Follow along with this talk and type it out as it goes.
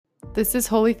This is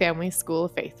Holy Family School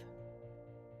of Faith.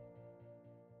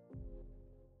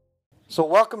 So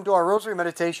welcome to our Rosary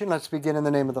Meditation. Let's begin in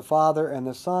the name of the Father, and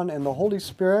the Son, and the Holy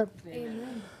Spirit.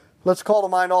 Amen. Let's call to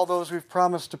mind all those we've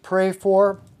promised to pray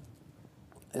for,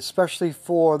 especially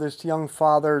for this young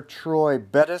father, Troy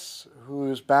Bettis,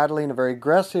 who is battling a very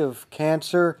aggressive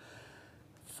cancer,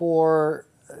 for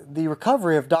the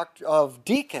recovery of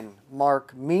Deacon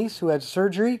Mark Meese, who had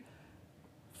surgery,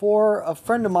 for a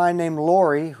friend of mine named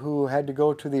Lori, who had to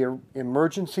go to the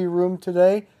emergency room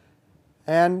today,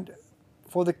 and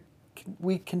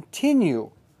we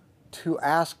continue to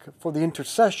ask for the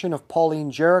intercession of Pauline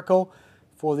Jericho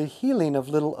for the healing of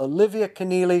little Olivia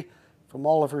Keneally from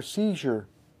all of her seizure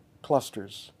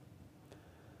clusters.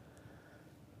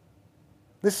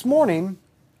 This morning,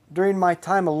 during my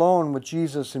time alone with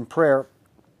Jesus in prayer,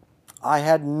 I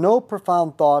had no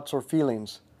profound thoughts or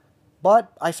feelings,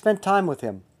 but I spent time with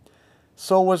Him.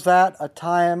 So was that a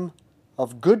time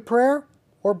of good prayer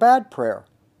or bad prayer?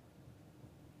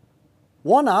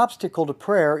 One obstacle to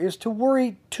prayer is to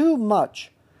worry too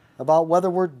much about whether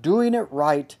we're doing it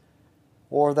right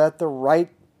or that the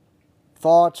right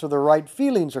thoughts or the right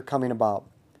feelings are coming about.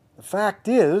 The fact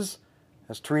is,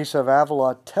 as Teresa of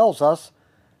Avila tells us,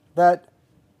 that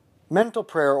mental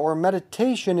prayer or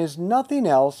meditation is nothing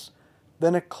else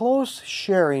than a close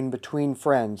sharing between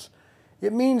friends.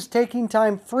 It means taking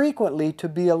time frequently to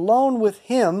be alone with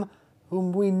Him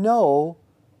whom we know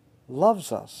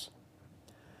loves us.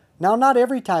 Now, not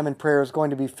every time in prayer is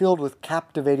going to be filled with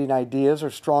captivating ideas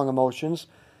or strong emotions,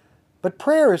 but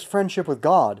prayer is friendship with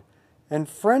God, and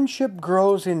friendship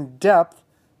grows in depth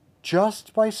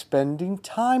just by spending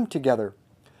time together.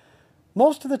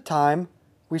 Most of the time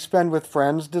we spend with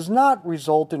friends does not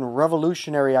result in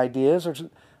revolutionary ideas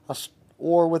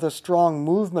or with a strong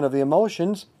movement of the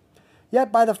emotions, yet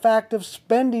by the fact of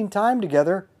spending time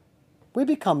together, we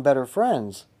become better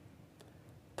friends.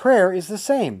 Prayer is the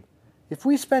same. If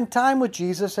we spend time with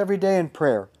Jesus every day in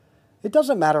prayer, it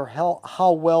doesn't matter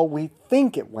how well we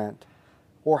think it went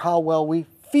or how well we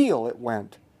feel it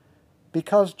went,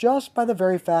 because just by the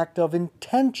very fact of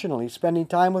intentionally spending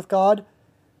time with God,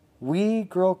 we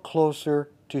grow closer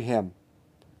to Him.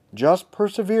 Just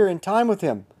persevere in time with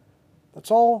Him.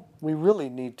 That's all we really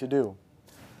need to do.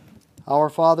 Our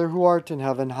Father, who art in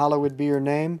heaven, hallowed be your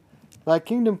name. Thy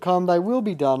kingdom come, thy will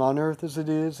be done on earth as it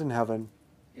is in heaven.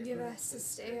 Give us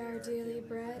this day our daily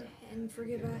bread, and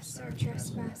forgive us our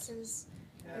trespasses,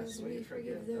 as we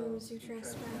forgive those who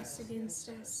trespass against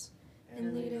us.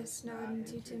 And lead us not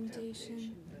into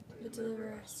temptation, but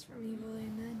deliver us from evil.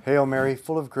 Amen. Hail Mary,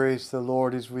 full of grace, the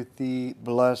Lord is with thee.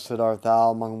 Blessed art thou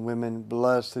among women.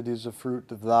 Blessed is the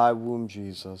fruit of thy womb,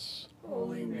 Jesus.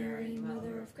 Holy Mary,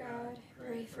 Mother of God,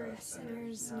 pray for us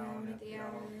sinners, now and at the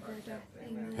hour of our death.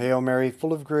 Amen. Hail Mary,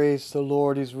 full of grace, the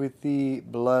Lord is with thee.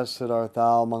 Blessed art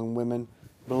thou among women.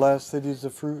 Blessed is the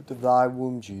fruit of thy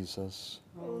womb, Jesus.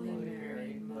 Holy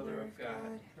Mary, Mother of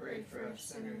God, pray for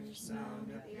us sinners, now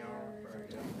and at the hour of our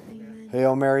death. Amen.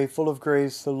 Hail Mary, full of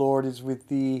grace, the Lord is with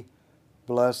thee.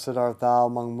 Blessed art thou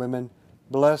among women.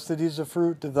 Blessed is the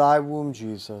fruit of thy womb,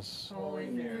 Jesus. Holy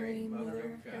Mary, Mother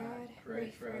of God, pray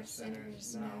for us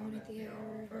sinners, now and at the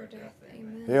hour of our death.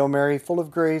 Amen. Hail Mary, full of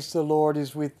grace, the Lord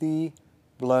is with thee.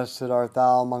 Blessed art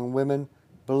thou among women.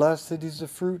 Blessed is the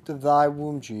fruit of thy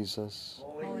womb, Jesus.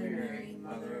 Holy Mary,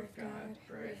 Mother of God,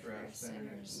 pray for us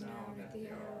sinners, now and at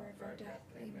the hour of our death.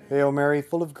 Amen. Hail Mary,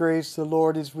 full of grace, the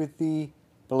Lord is with thee.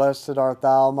 Blessed art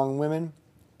thou among women.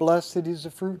 Blessed is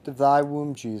the fruit of thy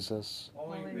womb, Jesus.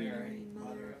 Holy Mary,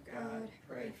 Mother of God,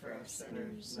 pray for us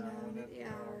sinners, now and at the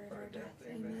hour of our death.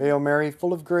 Amen. Hail Mary,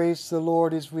 full of grace, the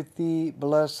Lord is with thee.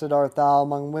 Blessed art thou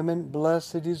among women.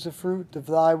 Blessed is the fruit of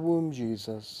thy womb,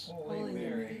 Jesus. Holy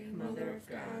Mary, Mother of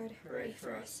God, pray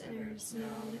for us sinners, now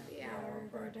and at the hour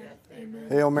of our death. Amen.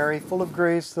 Hail Mary, full of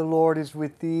grace, the Lord is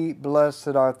with thee.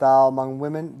 Blessed art thou among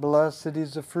women. Blessed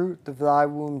is the fruit of thy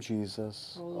womb,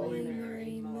 Jesus. Holy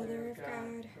Mary, Mother of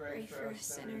God, pray for us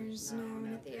sinners, now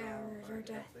and at the hour of our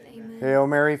death. Amen. Hail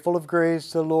Mary, full of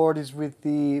grace, the Lord is with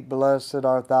thee. Blessed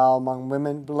art thou among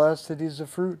women. Blessed is the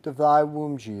fruit of thy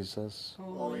womb, Jesus.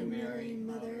 Holy Mary,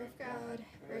 Mother of God,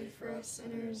 pray for us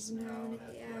sinners, now and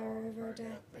at the hour of our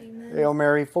death. Amen. Hail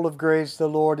Mary, full of grace, the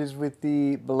Lord is with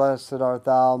thee. Blessed art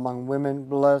thou among women.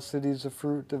 Blessed is the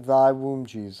fruit of thy womb,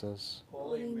 Jesus.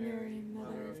 Holy Mary,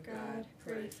 Mother of God,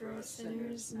 pray for us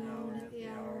sinners, now and at the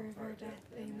hour of our death.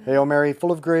 Amen. Hail Mary,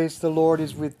 full of grace, the Lord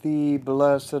is with thee.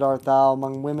 Blessed art thou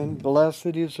among women. Blessed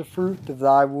is the fruit of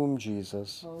thy womb,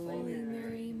 Jesus. Holy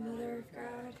Mary, Mother of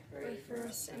God, pray for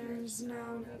us sinners,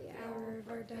 now and at the hour of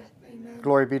our death. Amen.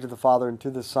 Glory be to the Father, and to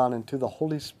the Son, and to the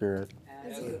Holy Spirit.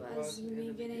 As it was in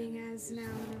the beginning, as is now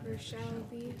and ever shall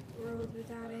be, world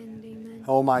without end. Amen.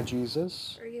 O my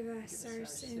Jesus, Forgive us our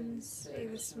sins,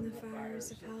 save us from the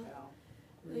fires of hell.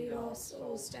 Lead all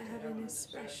souls to heaven,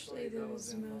 especially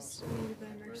those most in need of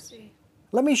thy mercy.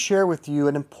 let me share with you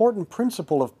an important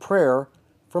principle of prayer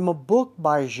from a book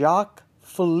by Jacques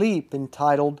Philippe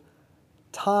entitled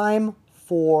Time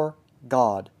for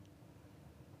God.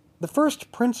 The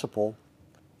first principle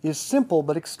is simple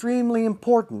but extremely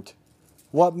important.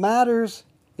 What matters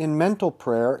in mental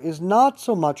prayer is not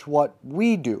so much what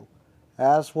we do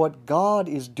as what God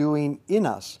is doing in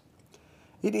us.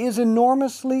 It is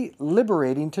enormously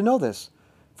liberating to know this,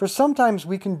 for sometimes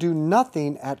we can do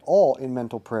nothing at all in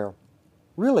mental prayer.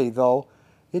 Really, though,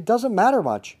 it doesn't matter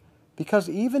much, because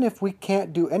even if we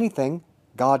can't do anything,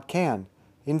 God can.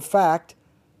 In fact,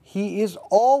 He is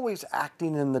always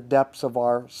acting in the depths of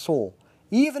our soul,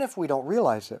 even if we don't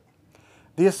realize it.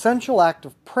 The essential act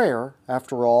of prayer,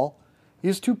 after all,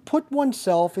 is to put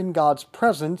oneself in God's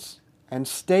presence and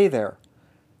stay there.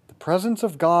 The presence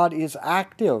of God is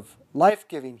active,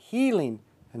 life-giving, healing,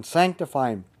 and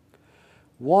sanctifying.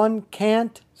 One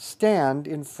can't stand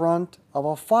in front of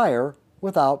a fire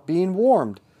without being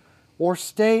warmed, or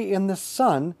stay in the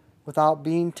sun without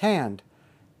being tanned.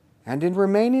 And in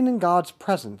remaining in God's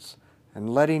presence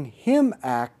and letting Him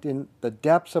act in the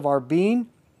depths of our being,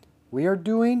 we are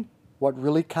doing what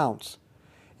really counts.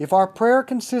 If our prayer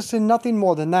consists in nothing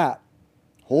more than that,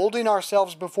 holding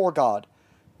ourselves before God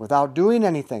without doing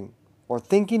anything or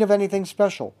thinking of anything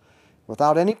special,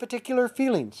 without any particular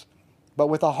feelings, but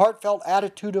with a heartfelt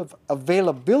attitude of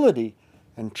availability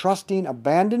and trusting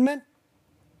abandonment,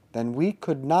 then we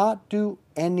could not do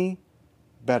any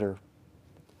better.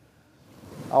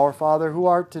 Our Father, who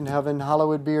art in heaven,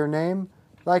 hallowed be your name.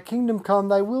 Thy kingdom come,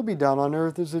 thy will be done on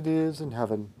earth as it is in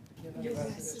heaven. Give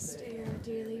us this day our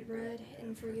daily bread,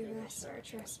 and forgive us our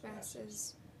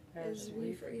trespasses, as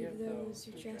we forgive those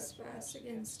who trespass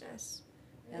against us.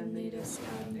 And lead us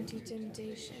not into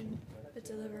temptation, but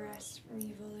deliver us from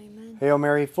evil. Amen. Hail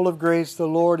Mary, full of grace, the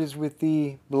Lord is with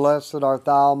thee. Blessed art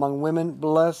thou among women.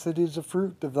 Blessed is the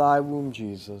fruit of thy womb,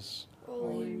 Jesus.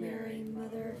 Holy Mary,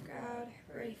 Mother of God,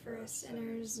 pray for us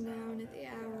sinners, now and at the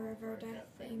hour of our death.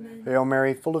 Amen. Hail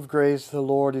Mary, full of grace, the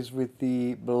Lord is with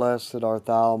thee. Blessed art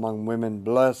thou among women.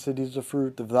 Blessed is the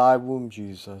fruit of thy womb,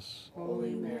 Jesus.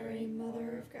 Holy Mary,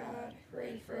 Mother of God,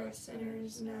 pray for us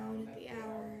sinners, now and at the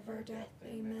hour of our death.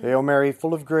 Amen. Hail Mary,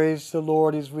 full of grace, the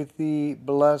Lord is with thee.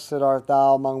 Blessed art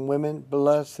thou among women.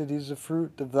 Blessed is the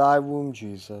fruit of thy womb,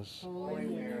 Jesus. Holy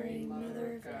Mary,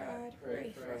 Mother of God,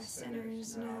 pray for us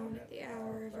sinners, now and at the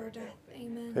hour of our death.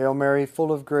 Amen. Hail Mary,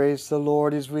 full of grace, the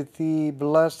Lord is with thee.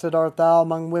 Blessed art thou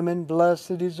among women.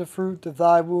 Blessed is the fruit of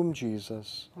thy womb,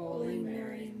 Jesus. Holy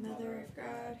Mary, Mother of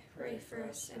God, pray for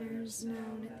us sinners, now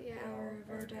and at the hour of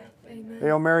our death. Amen.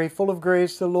 Hail Mary, full of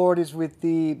grace, the Lord is with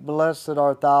thee. Blessed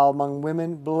art thou among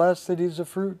women. Blessed is the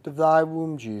fruit of thy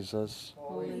womb, Jesus.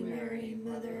 Holy Mary,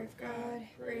 Mother of God,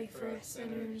 pray for us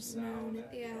sinners, now and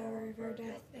at the hour of our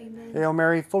death. Amen. Hail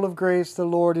Mary, full of grace, the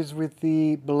Lord is with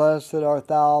thee. Blessed art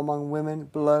thou among women.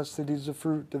 Blessed is the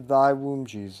fruit of thy womb,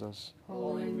 Jesus.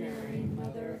 Holy Mary,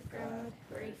 Mother of God,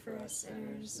 pray for us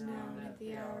sinners, now and at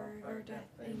the hour of our death.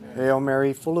 Amen. Hail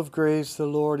Mary, full of grace, the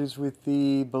Lord is with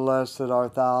thee. Blessed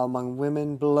art thou among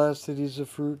women. Blessed is the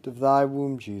fruit of thy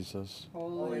womb, Jesus.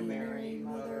 Holy Mary,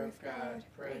 Mother of God,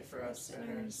 pray for us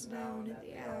sinners, now and at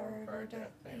the hour of our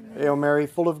death. Amen. Hail Mary,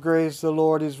 full of grace, the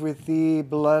Lord is with thee.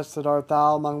 Blessed art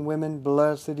thou among women.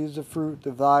 Blessed is the fruit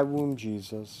of thy womb,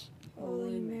 Jesus.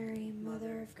 Holy Mary,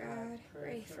 Mother of God,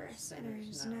 pray for us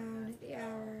sinners, now and at the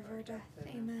hour of our death.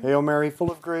 Amen. Hail Mary,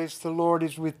 full of grace, the Lord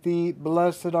is with thee.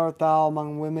 Blessed art thou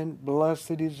among women.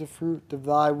 Blessed is the fruit of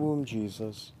thy womb,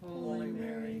 Jesus. Holy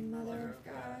Mary, Mother of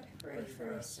God, pray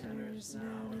for us sinners,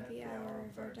 now and at the hour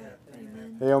of our death.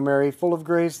 Amen. Hail Mary, full of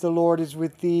grace, the Lord is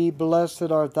with thee.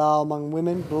 Blessed art thou among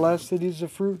women. Blessed is the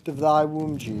fruit of thy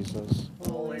womb, Jesus.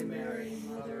 Holy Mary,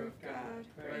 Mother of God,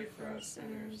 pray for us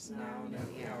sinners, now and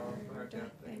at the hour of our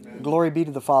death. Amen. Glory be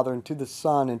to the Father, and to the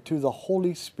Son, and to the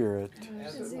Holy Spirit.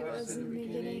 As it was in the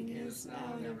beginning, is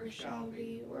now, and ever shall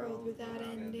be, world without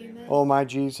end. Amen. O my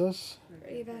Jesus,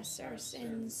 Forgive us our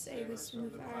sins, save us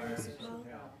from the fires of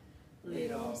hell.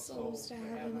 Lead all souls to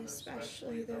heaven,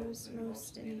 especially those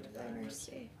most in need of thy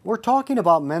mercy. we're talking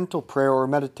about mental prayer or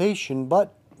meditation,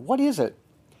 but what is it?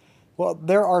 Well,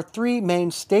 there are three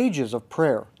main stages of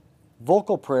prayer.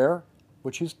 Vocal prayer,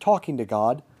 which is talking to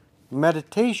God,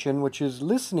 meditation, which is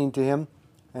listening to Him,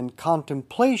 and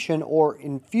contemplation or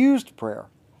infused prayer.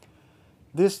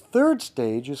 This third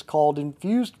stage is called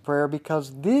infused prayer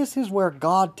because this is where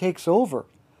God takes over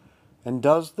and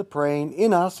does the praying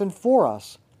in us and for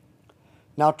us.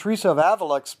 Now, Teresa of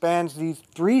Avila expands these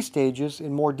 3 stages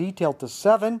in more detail to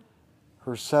 7,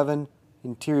 her 7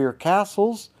 interior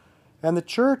castles, and the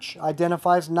Church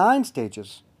identifies 9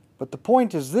 stages. But the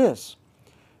point is this: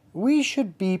 we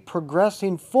should be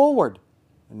progressing forward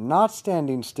and not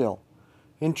standing still.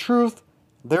 In truth,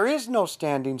 there is no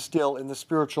standing still in the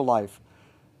spiritual life,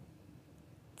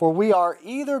 for we are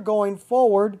either going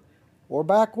forward or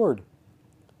backward.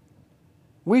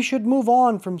 We should move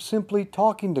on from simply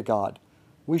talking to God.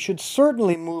 We should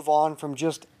certainly move on from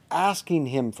just asking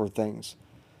Him for things.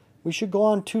 We should go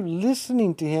on to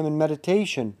listening to Him in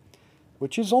meditation,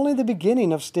 which is only the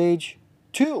beginning of stage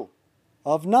 2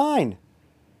 of 9,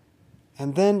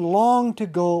 and then long to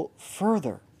go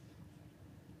further.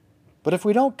 But if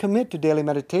we don't commit to daily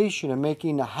meditation and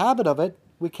making a habit of it,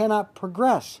 we cannot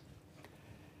progress.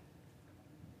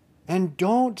 And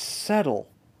don't settle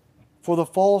for the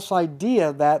false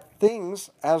idea that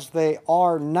things as they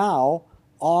are now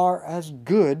are as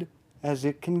good as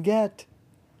it can get.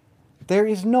 There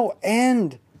is no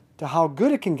end to how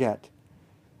good it can get.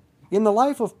 In the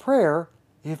life of prayer,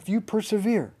 if you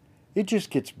persevere, it just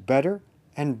gets better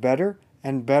and better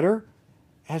and better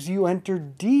as you enter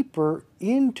deeper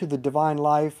into the divine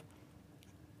life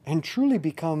and truly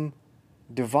become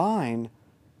divine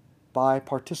by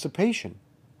participation.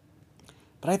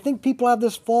 But I think people have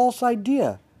this false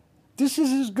idea. This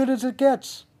is as good as it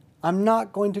gets. I'm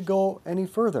not going to go any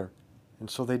further. And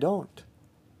so they don't.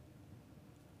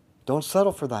 Don't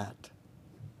settle for that.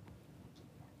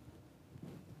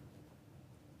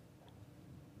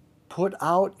 Put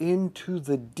out into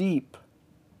the deep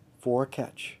for a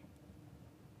catch.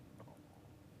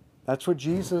 That's what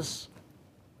Jesus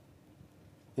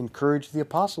encouraged the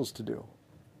apostles to do.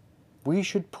 We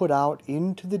should put out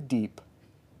into the deep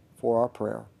for our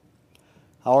prayer.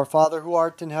 Our Father who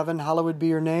art in heaven, hallowed be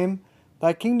your name.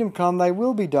 Thy kingdom come, thy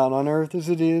will be done on earth as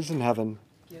it is in heaven.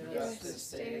 Give us this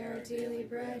day our daily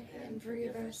bread, and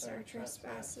forgive us our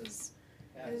trespasses,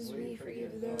 as we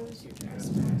forgive those who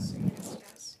trespass against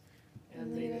us.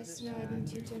 And lead us not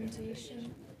into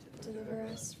temptation, but deliver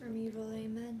us from evil.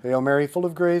 Amen. Hail Mary, full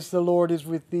of grace, the Lord is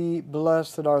with thee.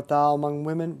 Blessed art thou among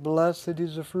women. Blessed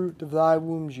is the fruit of thy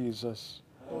womb, Jesus.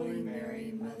 Holy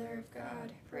Mary, Mother of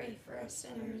God, pray for us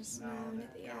sinners, now and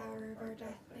at the hour of our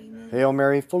death. Amen. Hail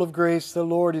Mary, full of grace, the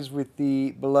Lord is with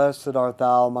thee. Blessed art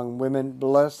thou among women.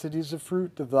 Blessed is the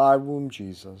fruit of thy womb,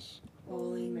 Jesus.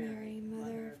 Holy Mary,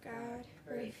 Mother of God,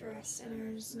 pray for us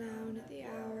sinners, now and at the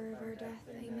hour of our death.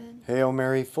 Amen. Hail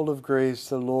Mary, full of grace,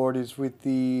 the Lord is with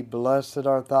thee. Blessed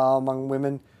art thou among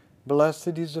women.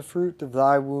 Blessed is the fruit of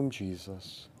thy womb,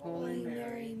 Jesus. Holy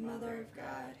Mary, Mother of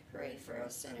God, pray for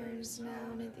us sinners,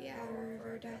 now and at the hour of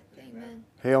our death. Amen.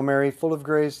 Hail Mary, full of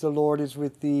grace, the Lord is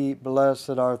with thee. Blessed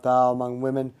art thou among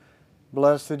women.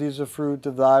 Blessed is the fruit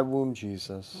of thy womb,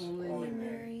 Jesus. Holy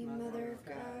Mary, Mother of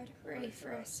God, pray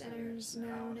for us sinners,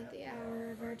 now and at the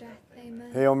hour of our death.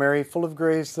 Amen. Hail Mary, full of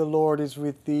grace, the Lord is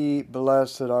with thee.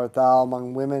 Blessed art thou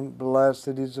among women. Blessed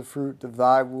is the fruit of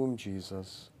thy womb,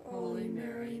 Jesus. Holy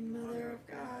Mary, Mother of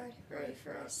God, pray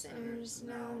for us sinners,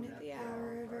 now and at the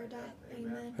hour of our death.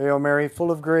 Amen. Hail Mary,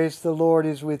 full of grace, the Lord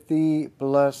is with thee.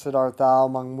 Blessed art thou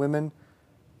among women.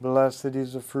 Blessed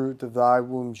is the fruit of thy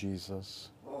womb, Jesus.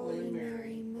 Holy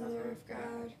Mary, Mother of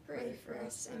God, pray for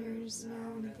us sinners,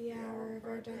 now and at the hour of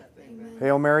our death. Amen.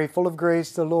 Hail Mary, full of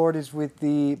grace, the Lord is with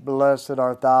thee. Blessed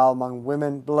art thou among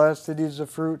women. Blessed is the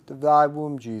fruit of thy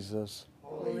womb, Jesus.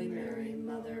 Holy Mary,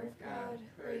 Mother of God,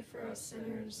 pray for us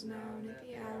sinners, now and at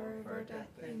the hour of our death.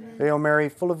 Amen. Hail Mary,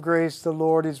 full of grace, the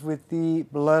Lord is with thee.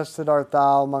 Blessed art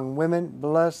thou among women.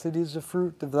 Blessed is the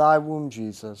fruit of thy womb,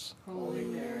 Jesus. Holy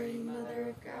Mary, Mother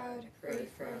of God, pray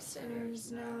for us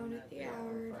sinners, now and at the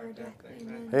hour of our death.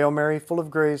 Amen. Hail Mary, full of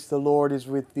grace, the Lord is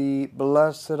with thee.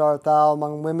 Blessed art thou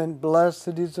among women.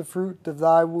 Blessed is the fruit of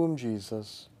thy womb,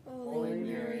 Jesus. Holy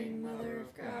Mary, Mother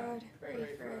of God, pray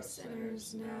for us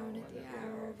sinners, now and at the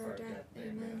hour of our death.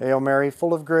 Amen. Hail Mary,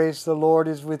 full of grace, the Lord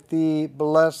is with thee.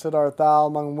 Blessed art thou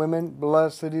among women.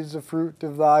 Blessed is the fruit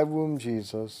of thy womb,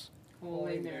 Jesus.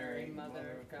 Holy Mary,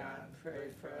 Mother of God, pray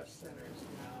for us sinners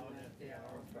now and at the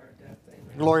hour of our death.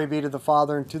 Amen. Glory be to the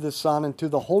Father, and to the Son, and to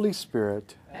the Holy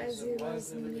Spirit. As it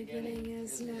was in the beginning,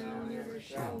 as now, and ever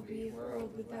shall be,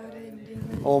 world without end.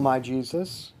 Amen. O my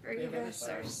Jesus, Forgive us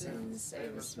our sins,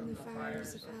 save us from the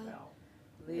fires of hell.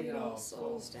 Lead all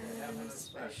souls to heaven,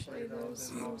 especially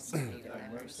those most in need of thy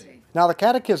mercy. now the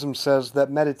Catechism says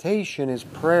that meditation is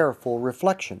prayerful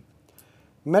reflection.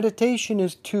 Meditation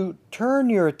is to turn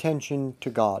your attention to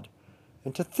God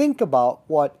and to think about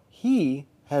what He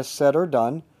has said or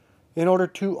done in order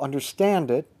to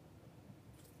understand it,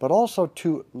 but also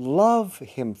to love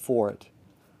Him for it.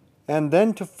 and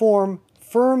then to form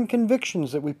firm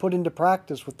convictions that we put into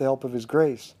practice with the help of His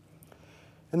grace.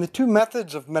 And the two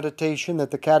methods of meditation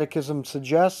that the Catechism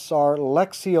suggests are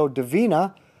Lectio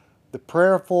Divina, the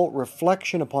prayerful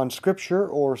reflection upon Scripture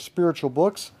or spiritual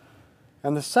books,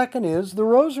 and the second is the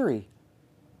Rosary.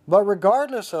 But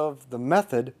regardless of the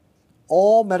method,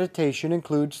 all meditation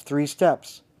includes 3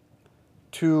 steps.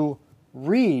 To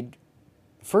read,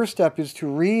 the first step is to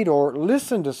read or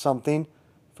listen to something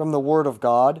from the Word of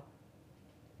God,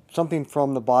 something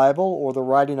from the Bible or the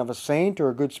writing of a saint or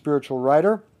a good spiritual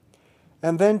writer,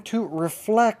 and then to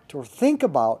reflect or think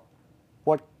about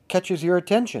what catches your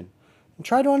attention. And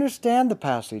try to understand the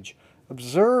passage,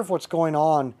 observe what's going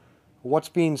on, what's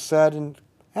being said, and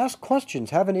ask questions,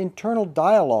 have an internal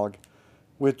dialogue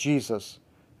with Jesus,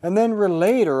 and then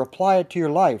relate or apply it to your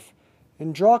life,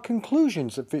 and draw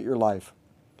conclusions that fit your life.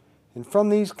 And from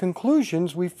these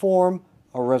conclusions, we form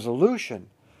a resolution.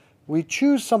 We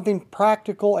choose something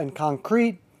practical and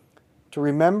concrete to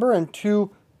remember and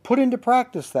to put into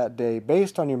practice that day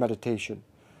based on your meditation.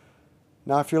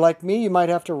 Now, if you're like me, you might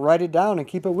have to write it down and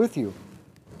keep it with you.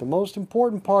 The most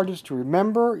important part is to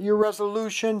remember your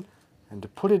resolution and to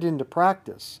put it into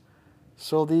practice.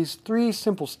 So these 3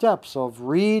 simple steps of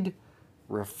read,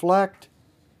 reflect,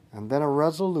 and then a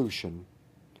resolution.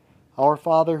 Our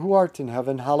Father, who art in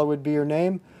heaven, hallowed be your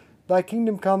name. Thy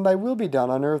kingdom come, thy will be done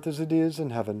on earth as it is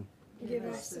in heaven. Give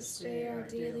us this day our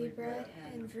daily bread,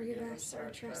 and forgive us our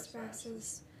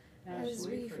trespasses, as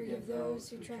we forgive those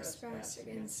who trespass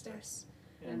against us.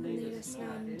 And lead us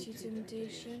not into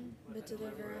temptation, but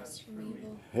deliver us from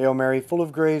evil. Hail Mary, full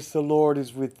of grace, the Lord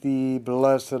is with thee.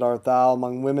 Blessed art thou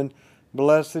among women.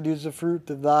 Blessed is the fruit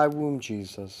of thy womb,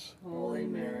 Jesus. Holy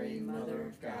Mary, Mother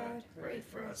of God, pray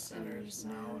for us sinners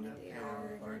now and at the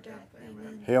hour of our death.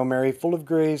 Amen. Hail Mary, full of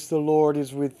grace, the Lord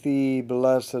is with thee.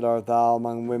 Blessed art thou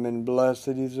among women. Blessed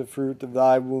is the fruit of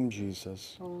thy womb,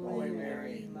 Jesus. Holy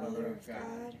Mary, Mother of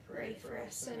God, pray for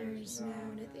us sinners now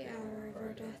and at the hour of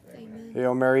our death. Amen.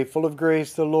 Hail Mary, full of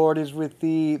grace, the Lord is with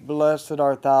thee. Blessed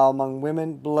art thou among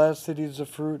women. Blessed is the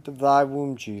fruit of thy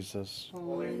womb, Jesus.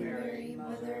 Holy Mary,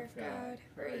 Mother of God,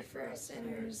 pray for us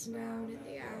sinners now and at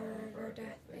the hour of our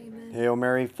death. Amen. Hail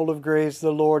Mary, full of grace,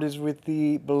 the Lord is with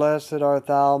thee. Blessed art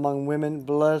thou among women.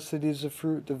 Blessed is the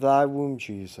fruit of thy womb,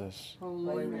 Jesus.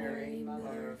 Holy Mary,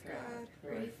 Mother of God,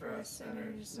 pray for us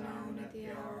sinners now and at the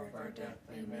hour of our death.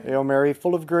 Amen. Hail Mary,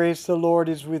 full of grace, the Lord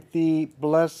is with thee.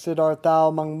 Blessed art thou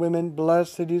among women.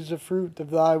 Blessed is the fruit of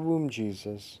thy womb,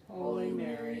 Jesus. Holy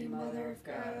Mary, Mother of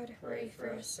God, pray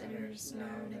for us sinners now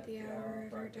and at the hour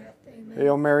of our death. Amen.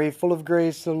 Hail Mary, full of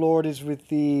grace, the Lord is with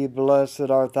thee. Blessed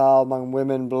art thou among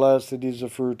women. Blessed is the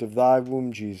fruit of thy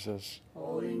womb, Jesus.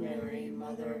 Holy Mary,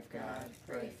 Mother of God,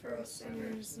 pray for us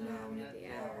sinners now and at the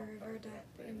hour of our death.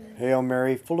 Amen. Hail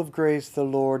Mary, full of grace, the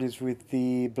Lord is with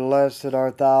thee. Blessed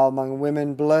art thou among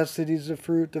women. Blessed is the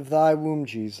fruit of thy womb,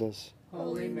 Jesus.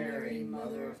 Holy Mary,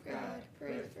 Mother of God,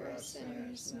 pray for us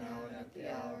sinners now and at the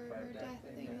hour of our death.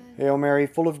 Amen. Hail Mary,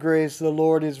 full of grace, the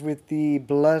Lord is with thee.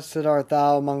 Blessed art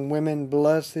thou among women.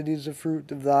 Blessed is the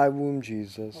fruit of thy womb,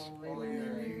 Jesus. Holy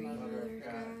Mary, Mother of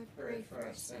God, pray for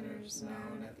us sinners now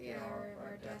and at the hour of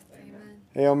our death. Amen.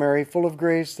 Hail Mary, full of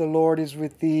grace, the Lord is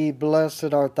with thee.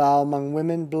 Blessed art thou among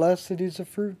women. Blessed is the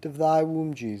fruit of thy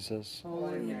womb, Jesus.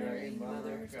 Holy Mary,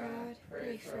 Mother of God,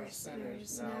 pray for us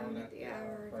sinners now and at the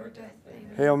hour of our death.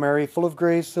 Amen. Hail Mary, full of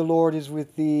grace, the Lord is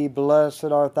with thee. Blessed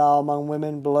art thou among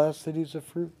women. Blessed is the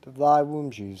fruit of thy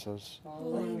womb, Jesus.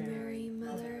 Holy Mary,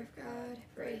 Mother of God,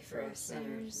 pray for us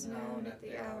sinners now and at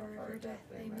the hour of our death.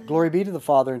 Amen. Glory be to the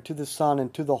Father, and to the Son,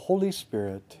 and to the Holy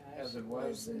Spirit. As it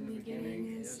Was in the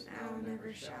beginning, is now, and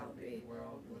ever shall be,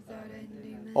 world without end.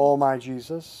 Amen. O my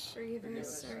Jesus, Forgive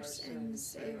us our sins,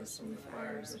 save us from the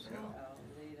fires of hell.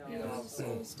 Lead all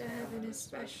souls to heaven,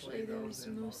 especially those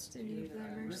most in need of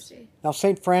thy mercy. Now,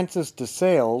 St. Francis de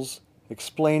Sales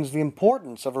explains the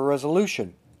importance of a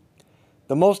resolution.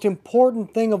 The most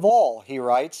important thing of all, he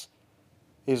writes,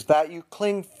 is that you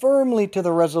cling firmly to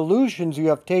the resolutions you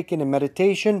have taken in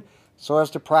meditation so as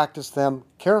to practice them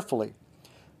carefully.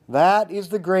 That is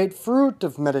the great fruit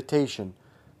of meditation,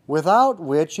 without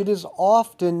which it is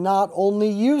often not only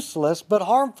useless but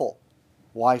harmful.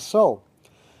 Why so?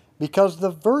 Because the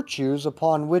virtues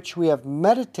upon which we have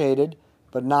meditated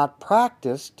but not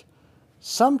practiced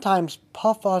sometimes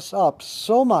puff us up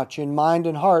so much in mind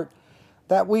and heart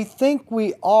that we think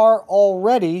we are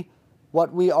already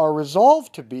what we are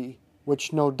resolved to be,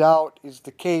 which no doubt is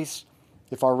the case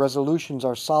if our resolutions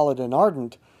are solid and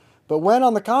ardent. But when,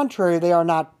 on the contrary, they are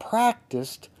not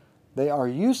practiced, they are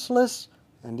useless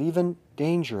and even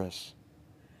dangerous.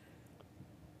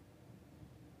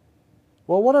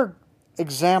 Well, what are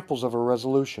examples of a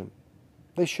resolution.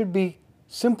 They should be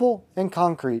simple and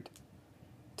concrete.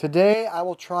 Today I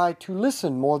will try to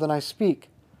listen more than I speak.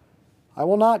 I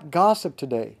will not gossip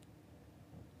today.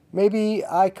 Maybe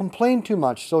I complain too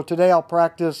much, so today I'll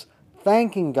practice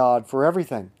thanking God for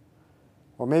everything.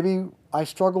 Or maybe I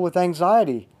struggle with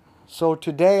anxiety, so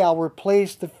today I'll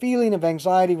replace the feeling of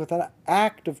anxiety with an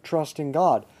act of trust in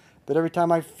God. That every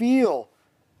time I feel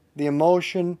the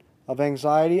emotion of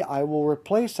anxiety, I will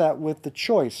replace that with the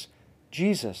choice,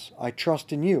 Jesus, I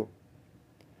trust in you.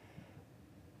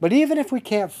 But even if we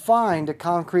can't find a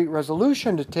concrete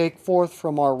resolution to take forth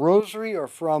from our rosary or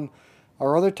from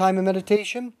our other time of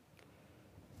meditation,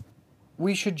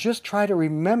 we should just try to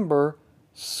remember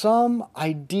some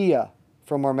idea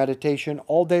from our meditation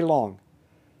all day long.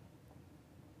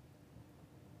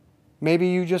 Maybe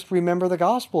you just remember the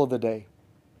gospel of the day,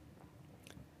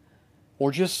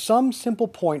 or just some simple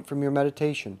point from your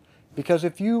meditation. Because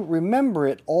if you remember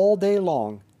it all day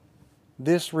long,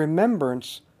 this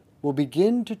remembrance will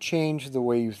begin to change the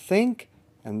way you think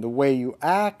and the way you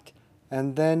act,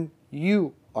 and then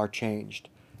you are changed.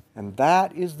 And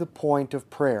that is the point of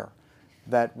prayer,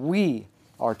 that we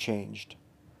are changed.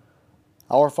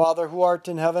 Our Father who art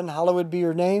in heaven, hallowed be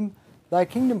your name. Thy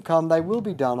kingdom come, thy will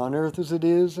be done on earth as it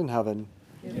is in heaven.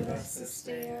 Give us this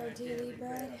day our daily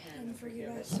bread, and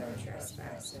forgive us our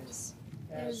trespasses,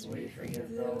 as we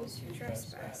forgive those who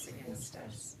trespass against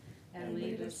us. And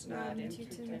lead us not into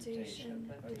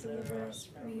temptation, but deliver us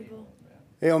from evil.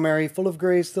 Hail Mary, full of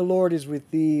grace, the Lord is with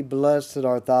thee. Blessed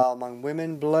art thou among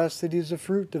women, blessed is the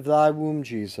fruit of thy womb,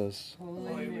 Jesus.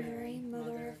 Holy Mary,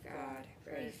 Mother of God,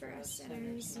 pray for us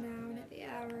sinners now and at the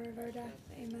hour of our death.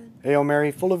 Amen. Hail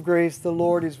Mary, full of grace, the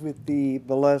Lord is with thee.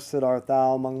 Blessed art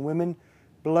thou among women,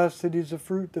 blessed is the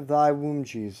fruit of thy womb,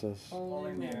 Jesus.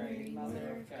 Holy Mary,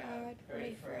 Mother of God,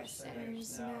 pray for us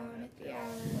sinners now and at the hour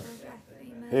of our death.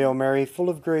 Amen. Hail Mary, full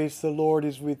of grace, the Lord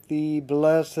is with thee.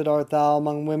 Blessed art thou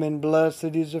among women,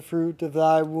 blessed is the fruit of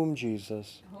thy womb,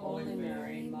 Jesus. Holy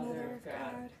Mary, Mother of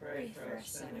God, pray for us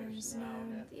sinners now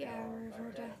and at the hour of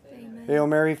our death. Amen. Hail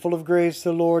Mary, full of grace,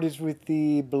 the Lord is with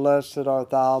thee. Blessed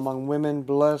art thou among women,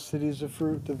 blessed is the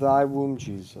fruit of thy womb,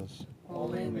 Jesus.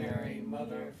 Holy Mary,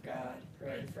 Mother of God,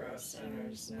 Pray for us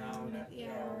sinners now and at the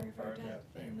hour of our death.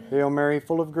 Amen. Hail Mary,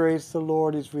 full of grace, the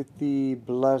Lord is with thee.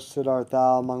 Blessed art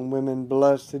thou among women,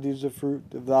 blessed is the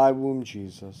fruit of thy womb,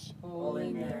 Jesus.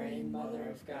 Holy Mary, Mother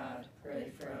of God,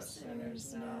 pray for us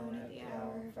sinners now and at the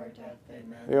hour of our death.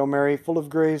 Amen. Hail Mary, full of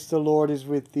grace, the Lord is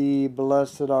with thee.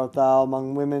 Blessed art thou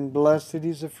among women, blessed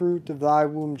is the fruit of thy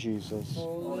womb, Jesus.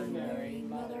 Holy Mary,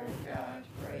 Mother of God,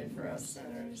 pray for us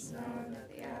sinners now and at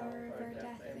the hour of our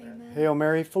death. Amen. Hail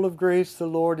Mary, full of grace, the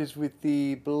Lord is with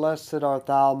thee. Blessed art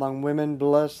thou among women,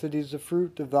 blessed is the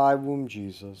fruit of thy womb,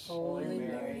 Jesus. Holy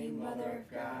Mary, Mother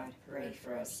of God, pray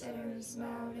for us sinners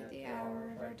now and at the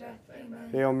hour of our death. Amen.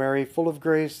 Hail Mary, full of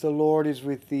grace, the Lord is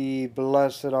with thee.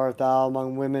 Blessed art thou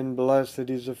among women, blessed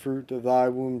is the fruit of thy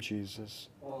womb, Jesus.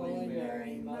 Holy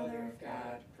Mary, Mother of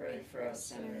God, pray for us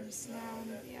sinners now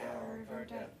and at the hour of our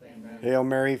death. Amen. Hail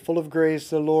Mary, full of grace,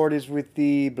 the Lord is with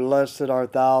thee. Blessed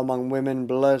art thou among women,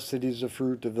 blessed is the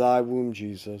fruit of thy womb,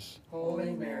 Jesus.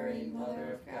 Holy Mary,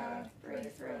 Mother of God,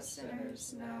 pray for us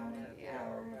sinners now and at the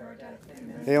hour of our death.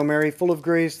 Amen. Hail Mary, full of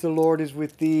grace, the Lord is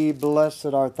with thee. Blessed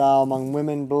art thou among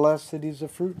women, blessed is the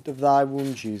fruit of thy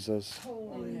womb, Jesus.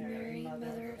 Holy Mary,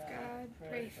 Mother of God,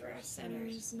 pray for us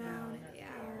sinners now and at the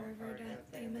hour of our death.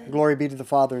 Amen. Glory be to the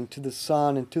Father, and to the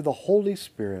Son, and to the Holy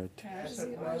Spirit. As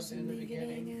it was in the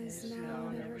beginning, is now,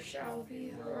 and ever shall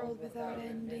be, world without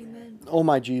end. Amen. O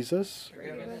my Jesus,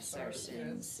 Forgive us our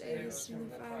sins, save us from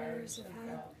the fires of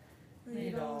hell.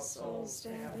 Lead all souls to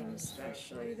heaven,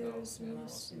 especially those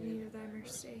most in need of thy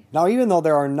mercy. now even though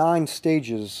there are 9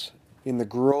 stages in the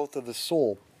growth of the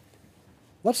soul,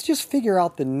 let's just figure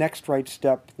out the next right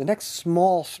step, the next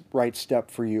small right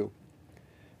step for you.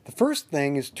 The first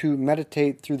thing is to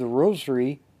meditate through the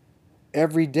rosary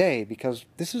every day, because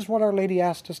this is what Our Lady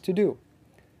asked us to do.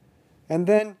 And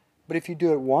then, but if you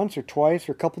do it once or twice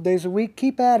or a couple days a week,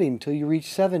 keep adding until you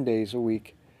reach 7 days a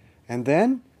week. And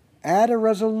then add a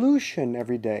resolution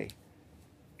every day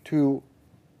to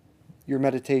your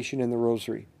meditation in the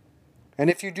rosary. And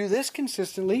if you do this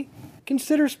consistently,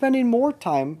 consider spending more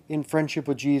time in friendship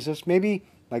with Jesus, maybe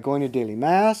by going to daily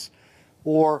Mass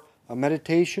or a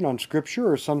meditation on Scripture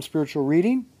or some spiritual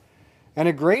reading. And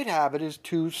a great habit is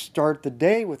to start the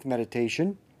day with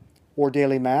meditation or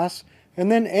daily Mass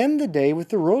and then end the day with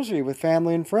the rosary with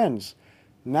family and friends.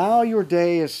 Now your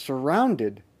day is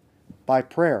surrounded by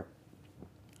prayer.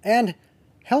 And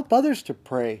help others to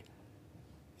pray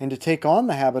and to take on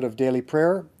the habit of daily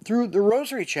prayer through the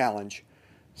Rosary Challenge.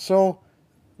 So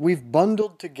we've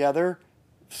bundled together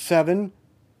 7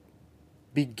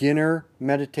 beginner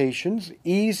meditations,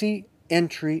 easy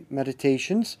entry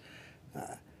meditations.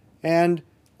 And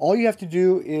all you have to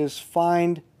do is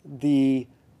find the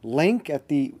link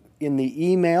in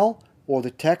the email or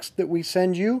the text that we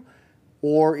send you,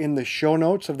 or in the show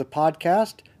notes of the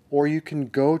podcast, or you can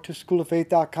go to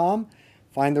schooloffaith.com,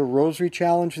 find the Rosary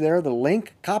Challenge there, the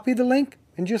link, copy the link,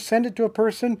 and just send it to a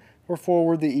person or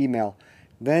forward the email.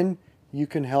 Then you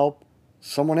can help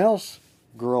someone else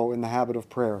grow in the habit of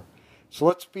prayer. So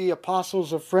let's be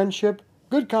apostles of friendship,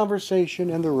 good conversation,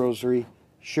 and the Rosary.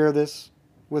 Share this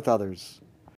with others.